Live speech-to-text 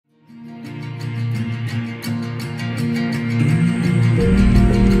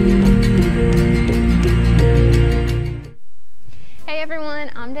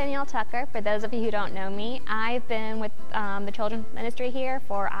Danielle Tucker. For those of you who don't know me, I've been with the children's ministry here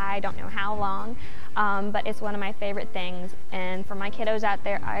for I don't know how long, but it's one of my favorite things. And for my kiddos out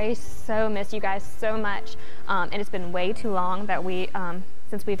there, I so miss you guys so much. And it's been way too long that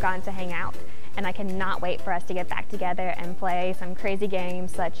since we've gotten to hang out. And I cannot wait for us to get back together and play some crazy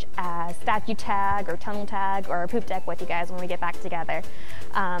games such as statue tag or tunnel tag or poop deck with you guys when we get back together.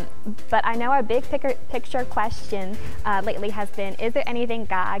 But I know our big picture question lately has been, is there anything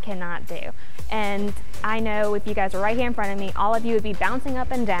God cannot do? And I know if you guys are right here in front of me, all of you would be bouncing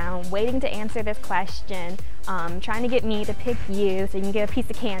up and down, waiting to answer this question, trying to get me to pick you so you can get a piece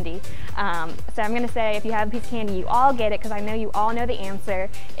of candy. So I'm going to say if you have a piece of candy, you all get it because I know you all know the answer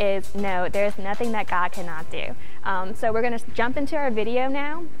is no, there's nothing that God cannot do. So we're going to jump into our video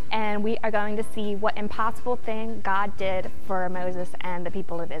now, and we are going to see what impossible thing God did for Moses and the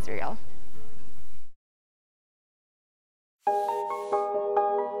people of Israel.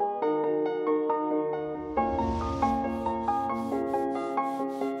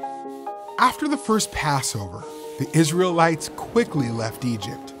 After the first Passover, the Israelites quickly left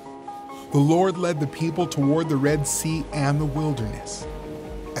Egypt. The Lord led the people toward the Red Sea and the wilderness.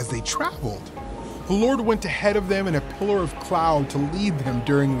 As they traveled, the Lord went ahead of them in a pillar of cloud to lead them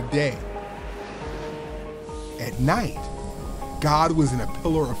during the day. At night, God was in a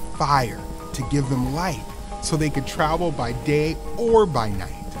pillar of fire to give them light so they could travel by day or by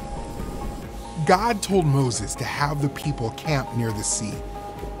night. God told Moses to have the people camp near the sea.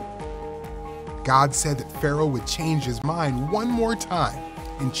 God said that Pharaoh would change his mind one more time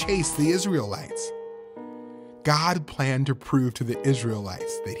and chase the Israelites. God planned to prove to the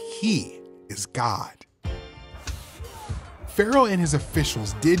Israelites that he is God. Pharaoh and his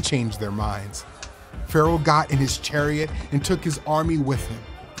officials did change their minds. Pharaoh got in his chariot and took his army with him.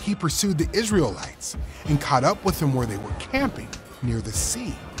 He pursued the Israelites and caught up with them where they were camping near the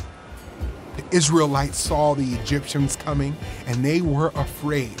sea. The Israelites saw the Egyptians coming and they were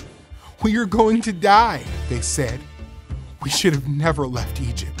afraid. "We are going to die," they said. "We should have never left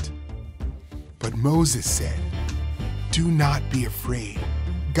Egypt." But Moses said, "Do not be afraid.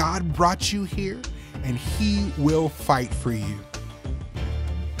 God brought you here, and he will fight for you."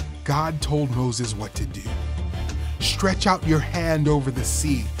 God told Moses what to do. "Stretch out your hand over the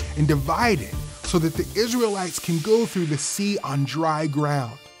sea and divide it so that the Israelites can go through the sea on dry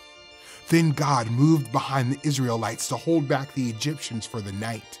ground." Then God moved behind the Israelites to hold back the Egyptians for the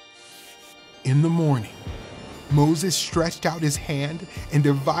night. In the morning, Moses stretched out his hand and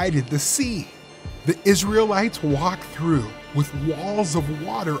divided the sea. The Israelites walked through with walls of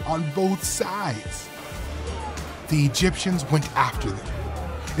water on both sides. The Egyptians went after them.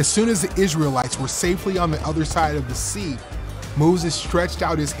 As soon as the Israelites were safely on the other side of the sea, Moses stretched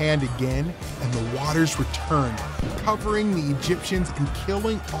out his hand again, and the waters returned, covering the Egyptians and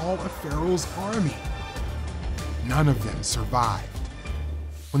killing all of Pharaoh's army. None of them survived.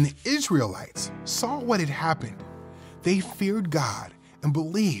 When the Israelites saw what had happened, they feared God and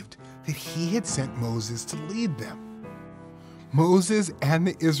believed that he had sent Moses to lead them. Moses and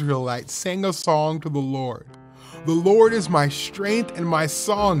the Israelites sang a song to the Lord. "The Lord is my strength and my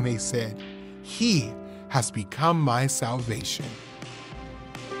song," they said. "He has become my salvation."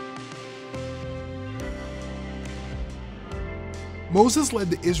 Moses led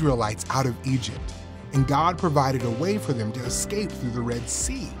the Israelites out of Egypt, and God provided a way for them to escape through the Red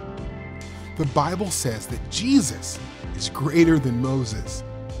Sea. The Bible says that Jesus is greater than Moses.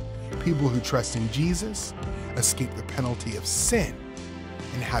 People who trust in Jesus escape the penalty of sin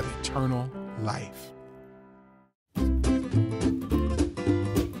and have eternal life.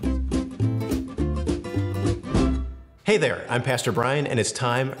 Hey there, I'm Pastor Brian, and it's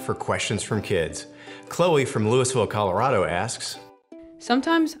time for Questions from Kids. Chloe from Louisville, Colorado asks,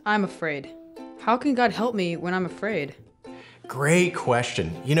 Sometimes I'm afraid. How can God help me when I'm afraid? Great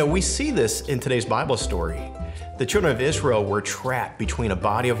question. You know, we see this in today's Bible story. The children of Israel were trapped between a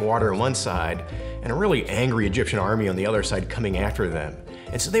body of water on one side and a really angry Egyptian army on the other side coming after them.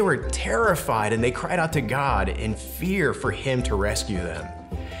 And so they were terrified and they cried out to God in fear for him to rescue them.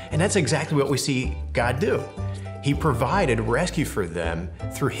 And that's exactly what we see God do. He provided rescue for them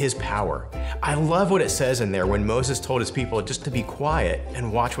through his power. I love what it says in there when Moses told his people just to be quiet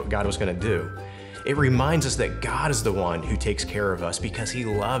and watch what God was going to do. It reminds us that God is the one who takes care of us because he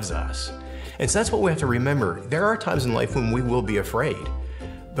loves us. And so that's what we have to remember. There are times in life when we will be afraid,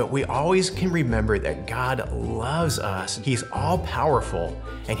 but we always can remember that God loves us. He's all powerful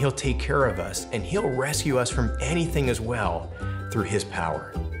and he'll take care of us and he'll rescue us from anything as well through his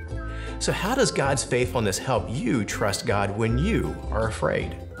power. So how does God's faithfulness help you trust God when you are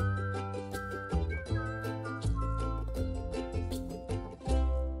afraid?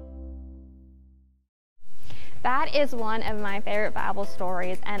 that is one of my favorite Bible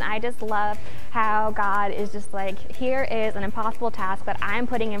stories, and I just love how God is just like, here is an impossible task that I'm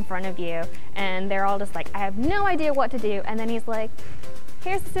putting in front of you, and they're all just like, I have no idea what to do, and then he's like,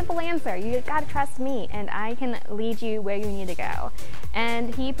 here's the simple answer. You gotta trust me, and I can lead you where you need to go.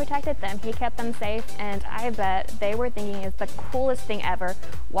 And he protected them, he kept them safe, and I bet they were thinking it's the coolest thing ever,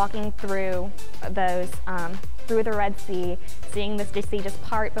 walking through through the Red Sea, seeing this sea just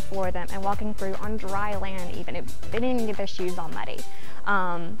part before them, and walking through on dry land even. They didn't even get their shoes all muddy.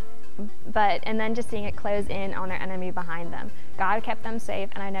 And then just seeing it close in on their enemy behind them. God kept them safe,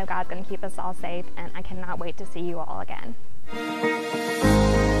 and I know God's gonna keep us all safe, and I cannot wait to see you all again.